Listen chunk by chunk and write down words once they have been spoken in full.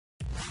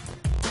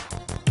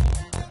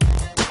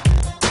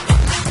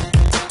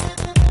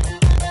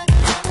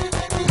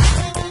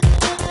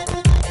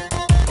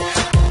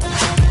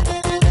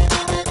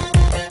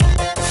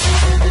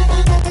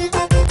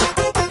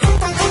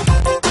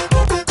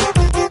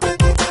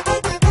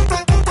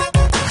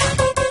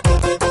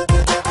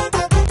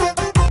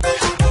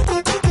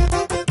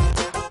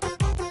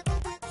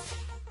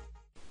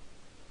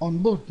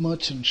On board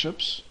merchant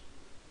ships,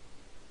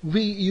 we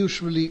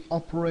usually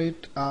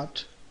operate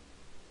at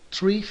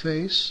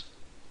 3-phase,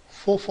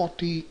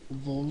 440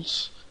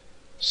 volts,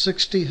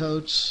 60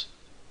 Hz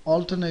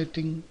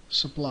alternating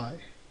supply.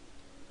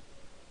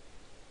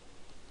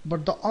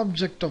 But the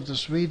object of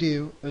this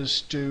video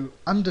is to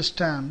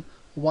understand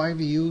why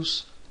we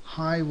use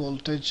high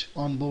voltage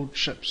on board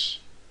ships.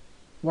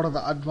 What are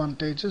the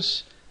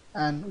advantages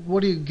and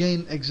what do you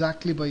gain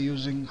exactly by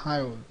using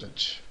high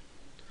voltage?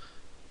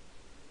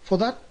 For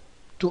that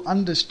to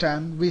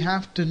understand, we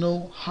have to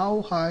know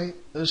how high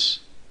is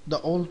the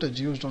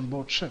voltage used on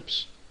board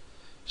ships.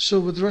 So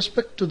with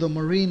respect to the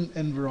marine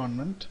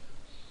environment,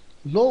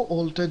 low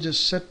voltage is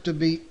said to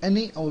be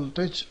any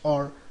voltage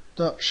or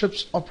the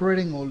ship's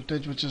operating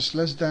voltage which is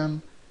less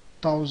than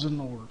 1000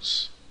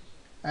 volts,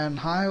 and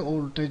high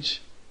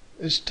voltage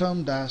is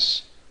termed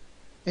as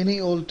any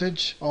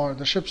voltage or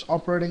the ship's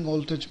operating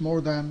voltage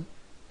more than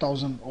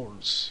 1000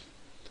 volts.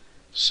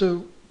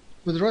 So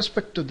with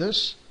respect to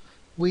this,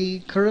 we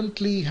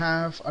currently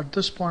have at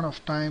this point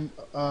of time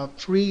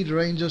 3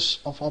 ranges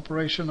of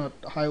operation at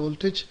high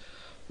voltage.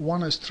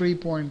 One is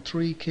 3.3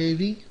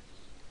 kV,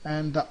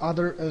 and the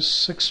other is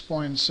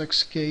 6.6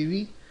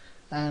 kV,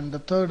 and the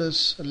third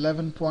is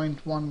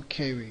 11.1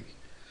 kV.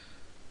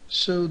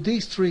 So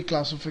these 3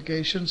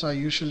 classifications are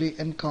usually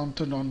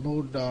encountered on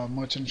board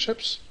merchant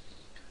ships.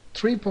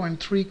 3.3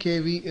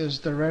 kV is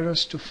the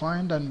rarest to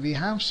find, and we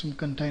have some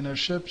container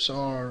ships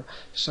or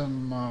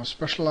some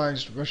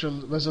specialized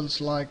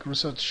vessels like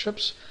research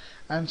ships,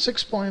 and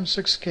 6.6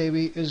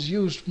 kV is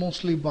used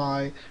mostly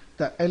by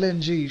the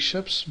LNG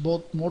ships,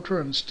 both motor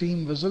and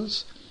steam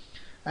vessels,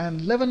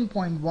 and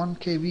 11.1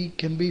 kV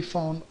can be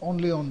found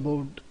only on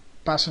board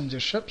passenger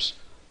ships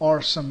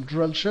or some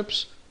drill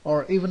ships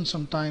or even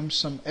sometimes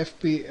some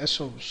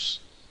FPSOs.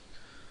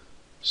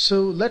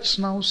 So let's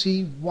now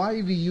see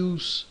why we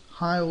use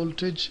high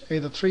voltage,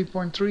 either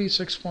 3.3,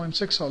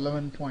 6.6 or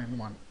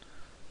 11.1.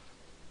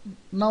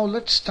 Now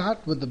let's start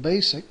with the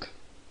basic.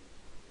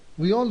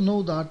 We all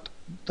know that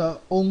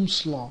the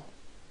Ohm's law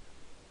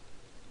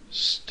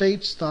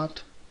states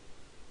that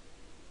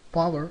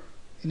power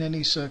in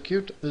any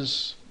circuit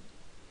is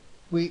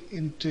V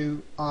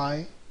into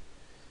I.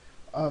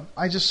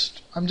 I'm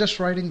just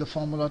writing the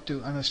formula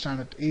to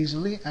understand it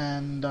easily,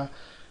 and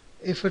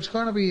if it's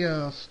going to be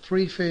a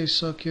 3-phase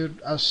circuit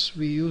as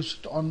we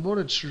used on board,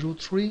 it's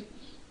root 3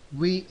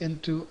 V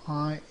into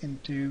I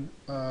into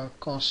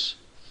cos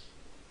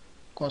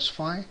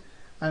phi,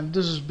 and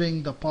this is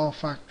being the power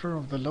factor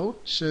of the load.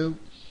 So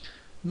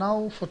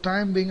now for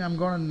time being I'm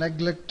going to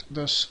neglect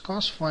this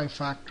cos phi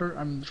factor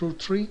and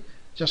root 3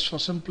 just for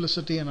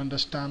simplicity and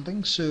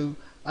understanding. So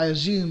I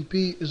assume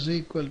P is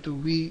equal to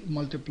V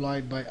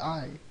multiplied by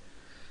I.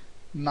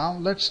 Now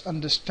let's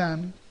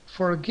understand,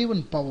 for a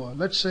given power,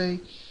 let's say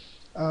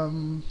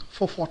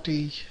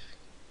 440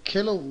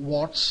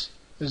 kilowatts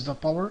is the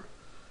power.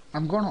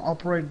 I'm going to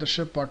operate the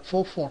ship at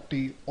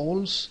 440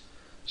 volts.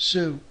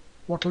 So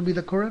what will be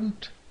the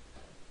current?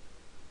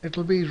 It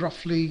will be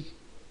roughly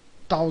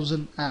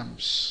 1000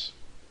 amps.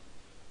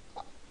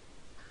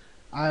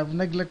 I have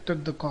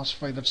neglected the cos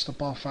phi, that's the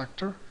power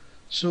factor.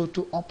 So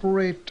to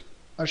operate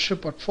a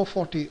ship at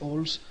 440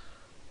 volts,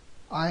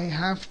 I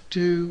have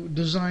to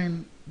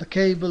design the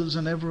cables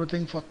and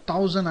everything for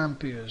 1000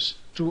 amperes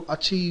to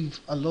achieve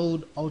a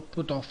load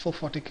output of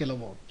 440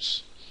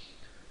 kilowatts.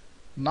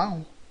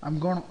 Now I'm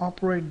going to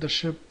operate the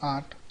ship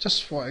at,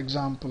 just for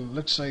example,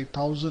 let's say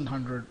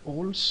 1100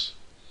 volts.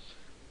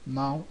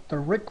 Now the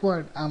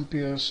required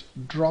amperes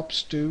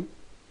drops to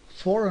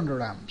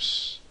 400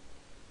 amps.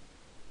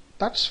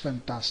 That's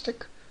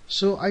fantastic.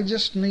 So I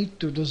just need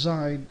to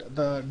design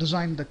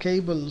the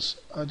cables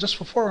just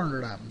for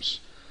 400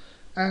 amps.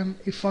 And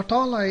if at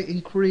all I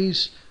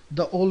increase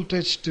the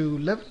voltage to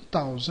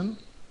 11,000,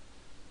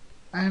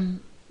 and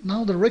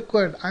now the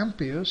required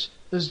amperes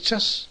is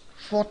just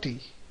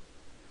 40,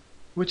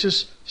 which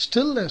is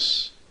still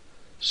less.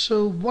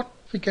 So what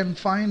we can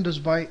find is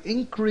by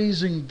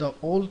increasing the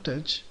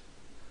voltage,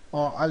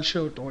 or I'll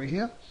show it over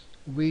here,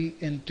 V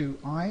into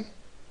I.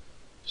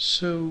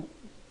 So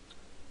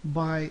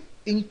by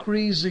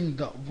increasing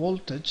the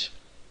voltage,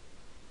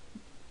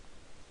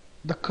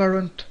 the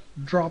current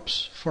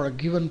drops for a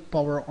given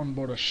power on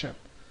board a ship.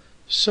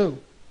 So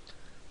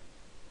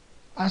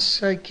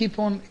as I keep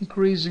on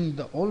increasing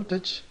the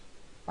voltage,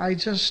 I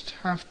just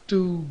have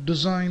to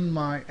design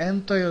my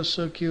entire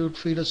circuit,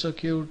 feeder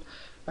circuit,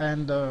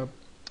 and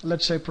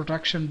let's say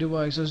protection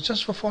devices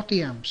just for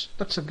 40 amps.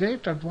 That's a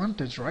great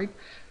advantage, right?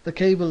 The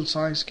cable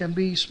size can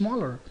be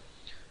smaller.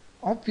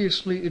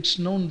 Obviously it's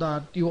known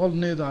that you all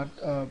know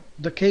that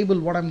the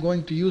cable what I'm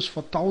going to use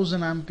for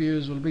 1000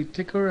 amperes will be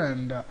thicker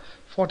and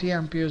 40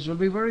 amperes will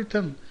be very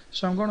thin.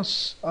 So I'm going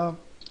to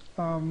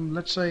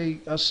let's say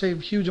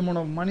save huge amount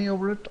of money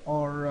over it,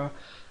 or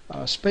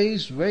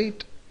space,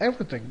 weight,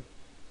 everything.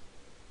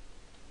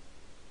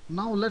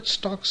 Now let's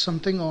talk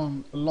something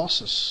on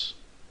losses.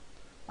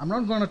 I'm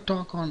not going to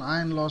talk on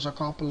iron loss or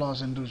copper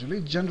loss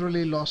individually.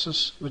 Generally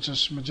losses, which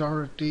is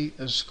majority,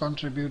 is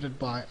contributed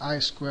by I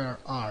square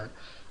R.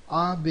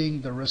 R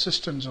being the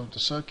resistance of the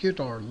circuit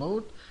or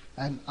load,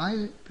 and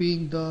I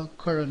being the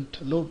current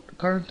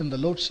in the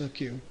load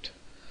circuit.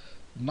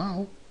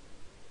 Now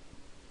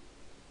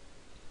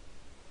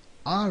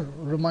R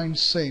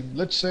remains same.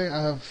 Let's say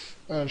I have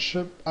a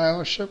ship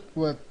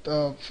with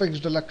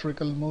fixed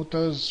electrical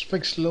motors,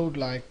 fixed load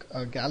like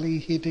galley,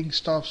 heating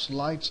stuffs,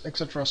 lights,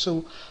 etc.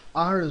 So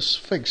R is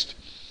fixed.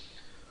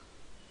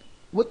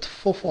 With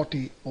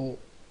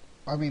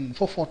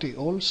 440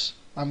 volts,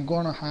 I'm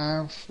gonna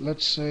have,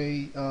 let's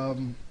say,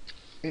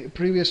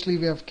 previously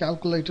we have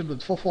calculated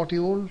with 440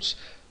 volts,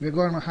 we're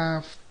going to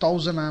have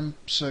 1000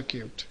 amp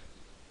circuit.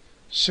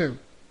 So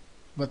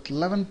with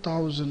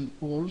 11,000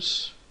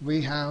 volts,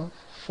 we have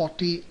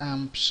 40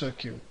 amp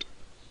circuit.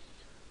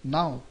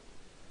 Now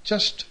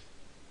just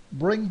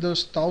bring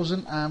this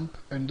 1000 amp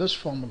in this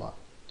formula.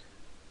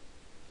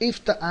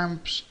 If the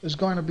amps is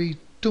going to be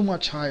too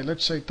much high,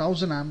 let's say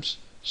 1000 amps,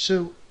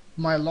 so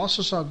my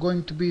losses are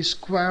going to be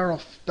square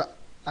of the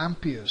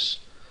amperes.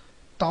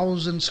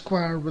 1000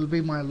 square will be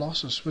my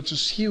losses, which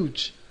is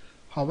huge.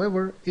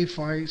 However, if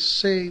I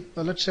say,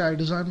 let's say I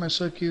design my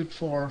circuit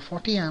for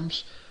 40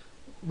 amps,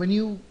 when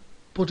you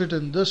put it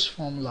in this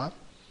formula,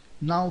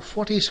 now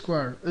 40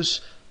 square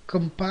is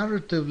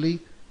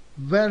comparatively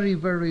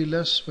very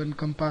less when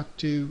compared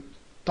to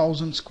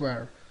 1000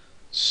 square.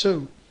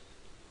 So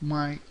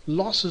my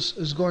losses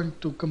is going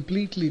to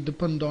completely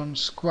depend on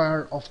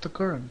square of the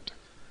current.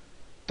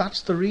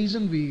 That's the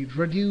reason we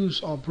reduce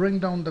or bring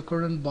down the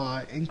current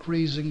by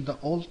increasing the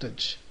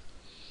voltage.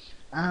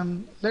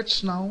 And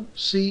let's now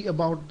see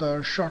about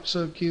the short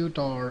circuit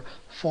or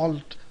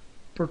fault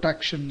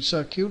protection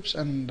circuits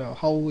and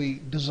how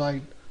we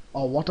design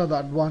or what are the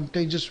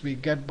advantages we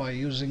get by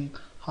using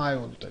high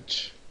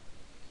voltage.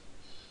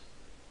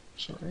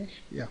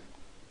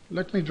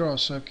 Let me draw a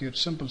circuit,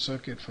 simple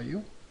circuit for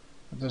you.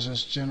 This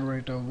is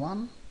generator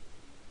 1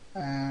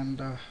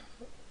 and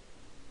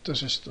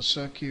this is the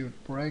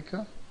circuit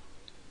breaker,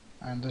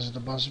 and this is the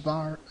bus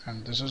bar,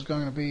 and this is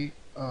going to be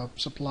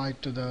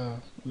supplied to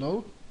the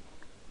load.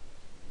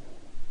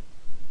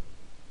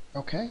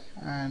 Okay,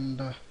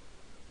 and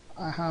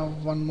I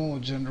have one more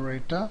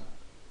generator,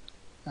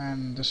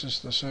 and this is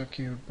the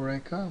circuit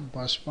breaker,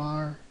 bus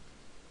bar,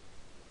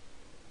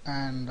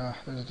 and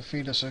this is the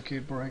feeder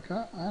circuit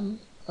breaker, and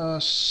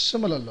a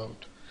similar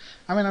load.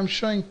 I'm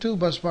showing two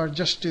bus bars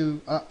just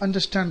to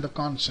understand the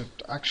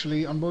concept.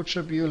 Actually, on board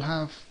ship you'll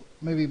have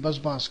maybe bus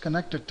bars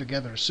connected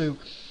together. So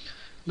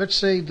let's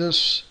say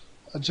this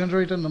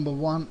generator number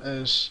 1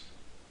 is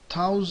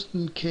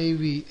 1000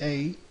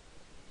 kVA,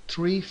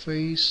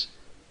 3-phase,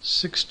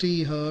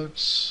 60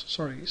 hertz,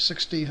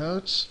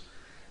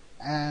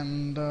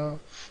 and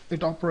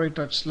it operates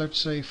at, let's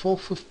say,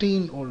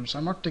 415 volts.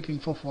 I'm not taking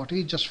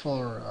 440 just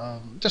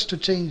to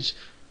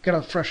get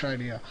a fresh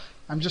idea.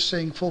 I'm just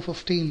saying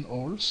 415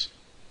 volts.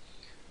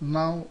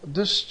 Now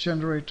this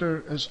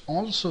generator is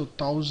also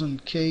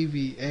 1000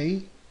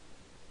 kVA,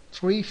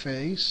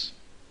 3-phase,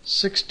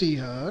 60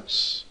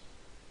 hertz,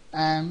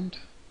 and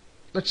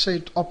let's say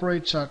it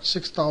operates at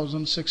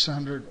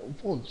 6600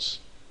 volts.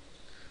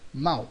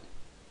 Now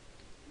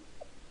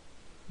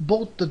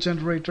both the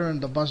generator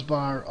and the bus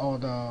bar or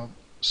the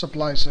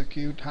supply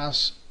circuit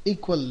has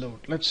equal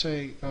load. Let's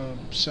say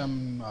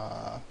some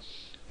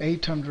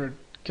 800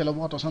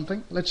 kilowatt or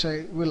something. Let's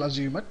say we'll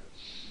assume it.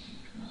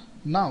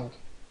 Now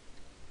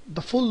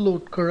the full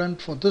load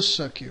current for this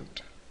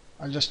circuit,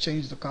 I'll just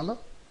change the color.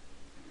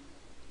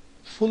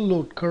 Full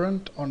load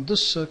current on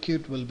this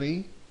circuit will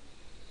be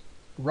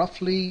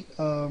roughly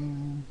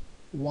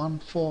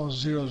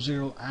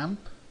 1400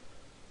 amp.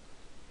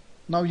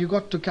 Now you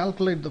got to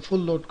calculate the full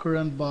load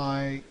current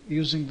by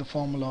using the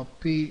formula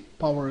P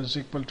power is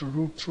equal to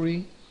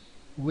 √3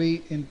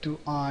 V into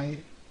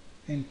I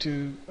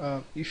into,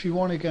 if you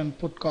want you can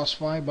put cos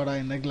phi, but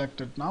I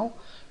neglected now,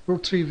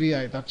 √3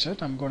 VI, that's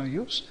it I'm going to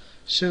use.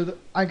 So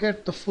I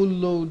get the full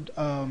load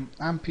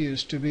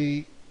amperes to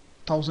be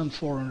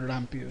 1400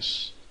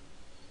 amperes.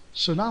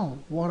 So now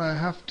what I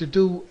have to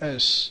do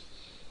is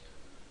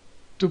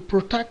to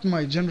protect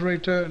my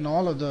generator and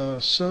all of the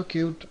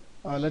circuit,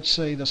 let's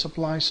say the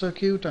supply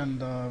circuit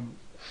and the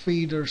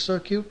feeder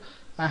circuit,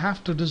 I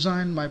have to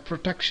design my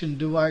protection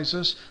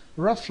devices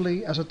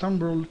roughly, as a thumb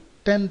rule,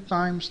 10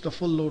 times the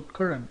full load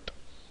current.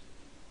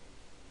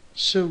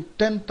 So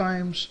 10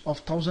 times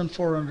of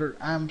 1400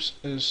 amps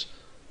is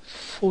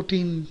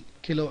 14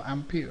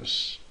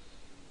 kiloamperes.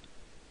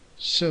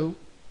 So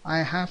I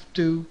have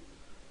to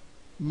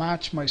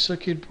match my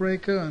circuit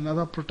breaker and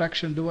other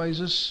protection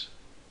devices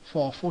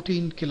for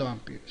 14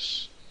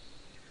 kiloamperes.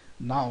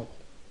 Now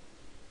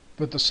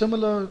with a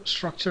similar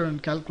structure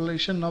and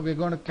calculation, now we're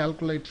going to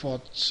calculate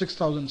for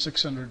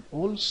 6600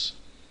 volts.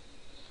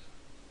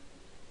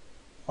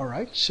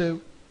 Alright,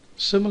 so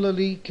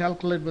similarly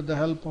calculate with the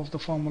help of the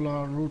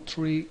formula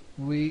 √3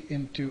 V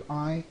into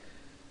I.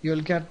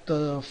 You'll get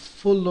the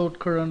full load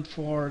current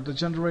for the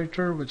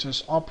generator, which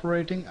is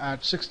operating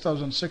at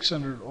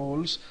 6600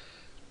 volts,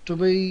 to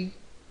be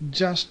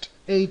just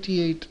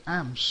 88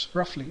 amps,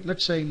 roughly,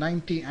 let's say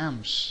 90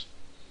 amps.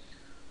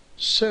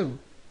 So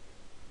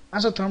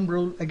As a thumb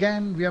rule,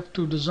 again we have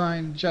to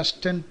design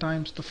just 10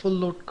 times the full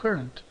load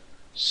current.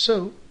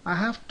 So I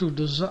have to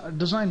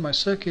design my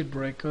circuit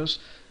breakers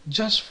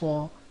just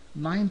for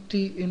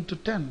 90 into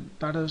 10,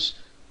 that is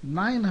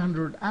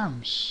 900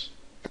 amps.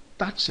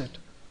 That's it,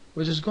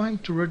 which is going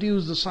to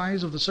reduce the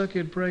size of the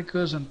circuit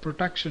breakers and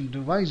protection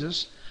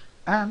devices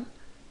and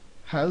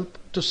help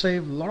to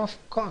save a lot of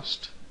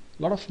cost,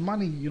 a lot of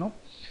money.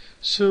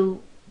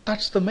 So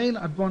that's the main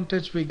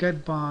advantage we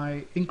get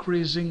by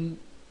increasing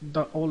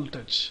the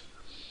voltage.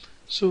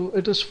 So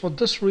it is for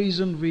this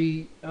reason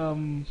we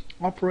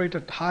operate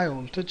at high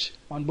voltage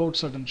on board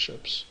certain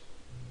ships.